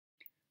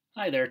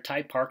Hi there,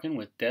 Ty Parkin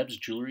with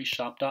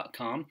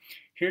debsjewelryshop.com,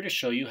 here to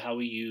show you how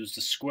we use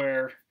the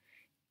Square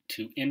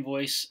to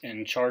invoice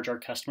and charge our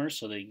customers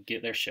so they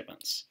get their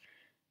shipments.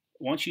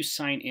 Once you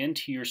sign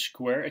into your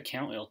Square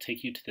account, it'll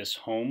take you to this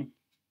home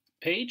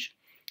page.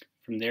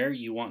 From there,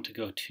 you want to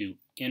go to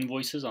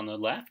Invoices on the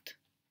left,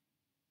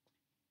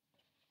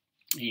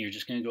 and you're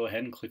just going to go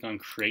ahead and click on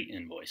Create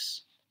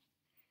Invoice.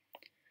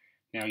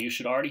 Now you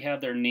should already have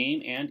their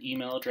name and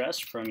email address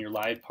from your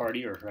live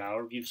party or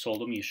however you've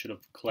sold them. You should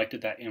have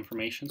collected that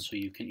information so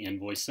you can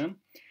invoice them.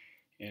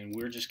 And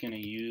we're just going to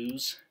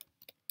use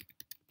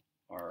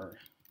our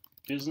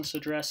business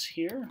address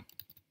here.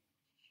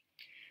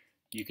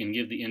 You can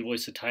give the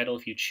invoice a title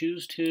if you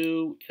choose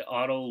to.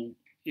 Auto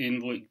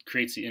invoice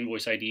creates the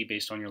invoice ID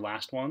based on your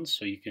last one,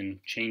 so you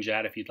can change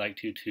that if you'd like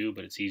to too,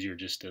 but it's easier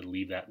just to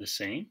leave that the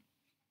same.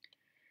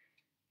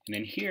 And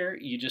then here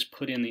you just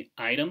put in the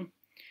item.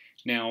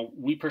 Now,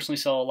 we personally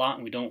sell a lot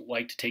and we don't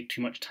like to take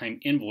too much time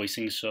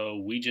invoicing, so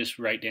we just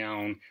write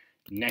down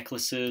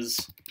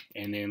necklaces,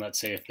 and then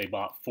let's say if they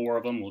bought 4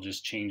 of them, we'll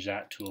just change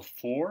that to a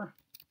 4.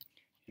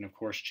 And of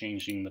course,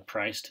 changing the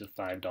price to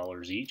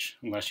 $5 each,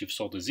 unless you've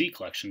sold a Z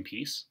collection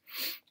piece.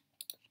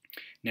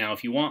 Now,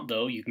 if you want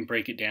though, you can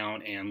break it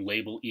down and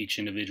label each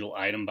individual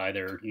item by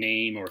their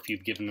name, or if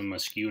you've given them a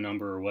SKU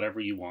number or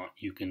whatever you want,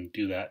 you can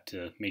do that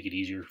to make it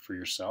easier for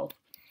yourself.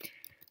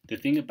 The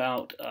thing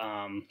about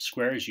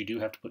Square is you do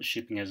have to put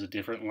shipping as a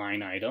different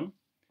line item.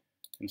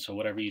 And so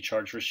whatever you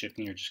charge for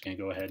shipping, you're just going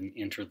to go ahead and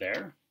enter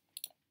there.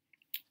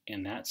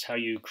 And that's how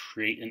you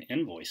create an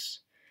invoice.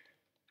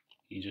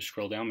 You just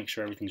scroll down, make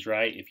sure everything's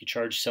right. If you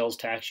charge sales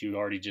tax, you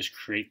already just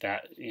create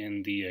that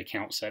in the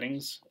account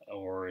settings.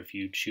 Or if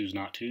you choose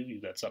not to,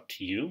 that's up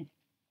to you.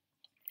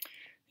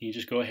 You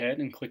just go ahead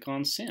and click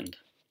on Send.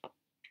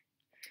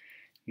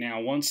 Now,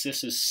 once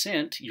this is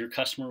sent, your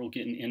customer will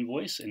get an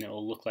invoice and it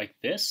will look like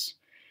this.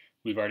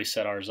 We've already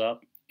set ours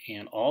up,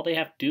 and all they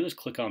have to do is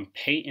click on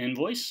Pay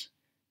Invoice,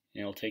 and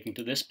it'll take them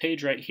to this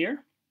page right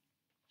here.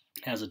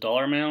 It has a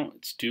dollar amount,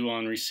 it's due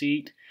on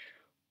receipt.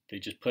 They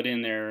just put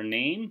in their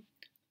name,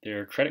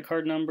 their credit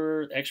card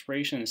number,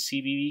 expiration, and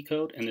CVV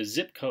code, and the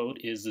zip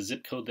code is the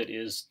zip code that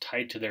is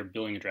tied to their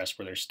billing address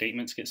where their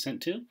statements get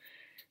sent to.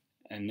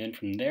 And then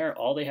from there,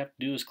 all they have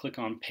to do is click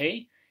on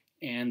Pay,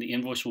 and the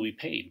invoice will be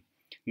paid.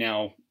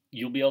 Now,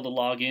 you'll be able to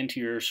log into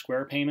your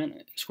Square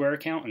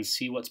account and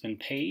see what's been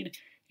paid,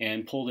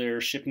 and pull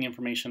their shipping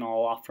information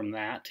all off from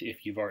that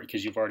if you've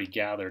already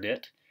gathered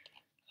it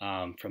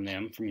from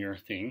your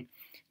thing.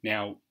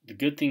 Now, the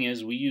good thing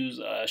is we use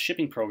a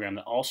shipping program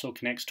that also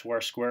connects to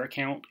our Square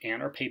account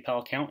and our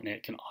PayPal account, and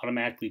it can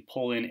automatically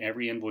pull in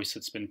every invoice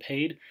that's been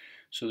paid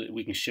so that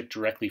we can ship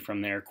directly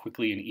from there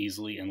quickly and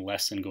easily and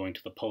less than going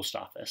to the post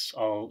office.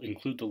 I'll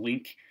include the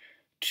link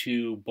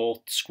to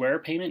both Square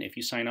payment. If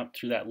you sign up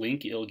through that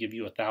link, it'll give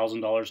you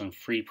 $1,000 on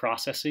free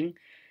processing.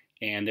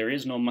 And there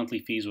is no monthly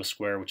fees with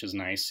Square, which is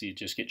nice. You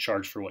just get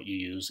charged for what you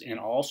use. And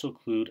I'll also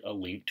include a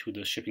link to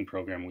the shipping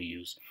program we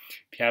use.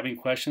 If you have any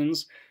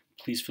questions,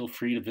 please feel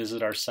free to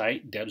visit our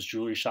site,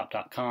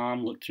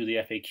 debsjewelryshop.com, look through the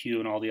FAQ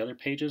and all the other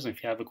pages. And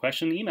if you have a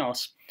question, email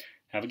us.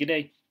 Have a good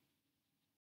day.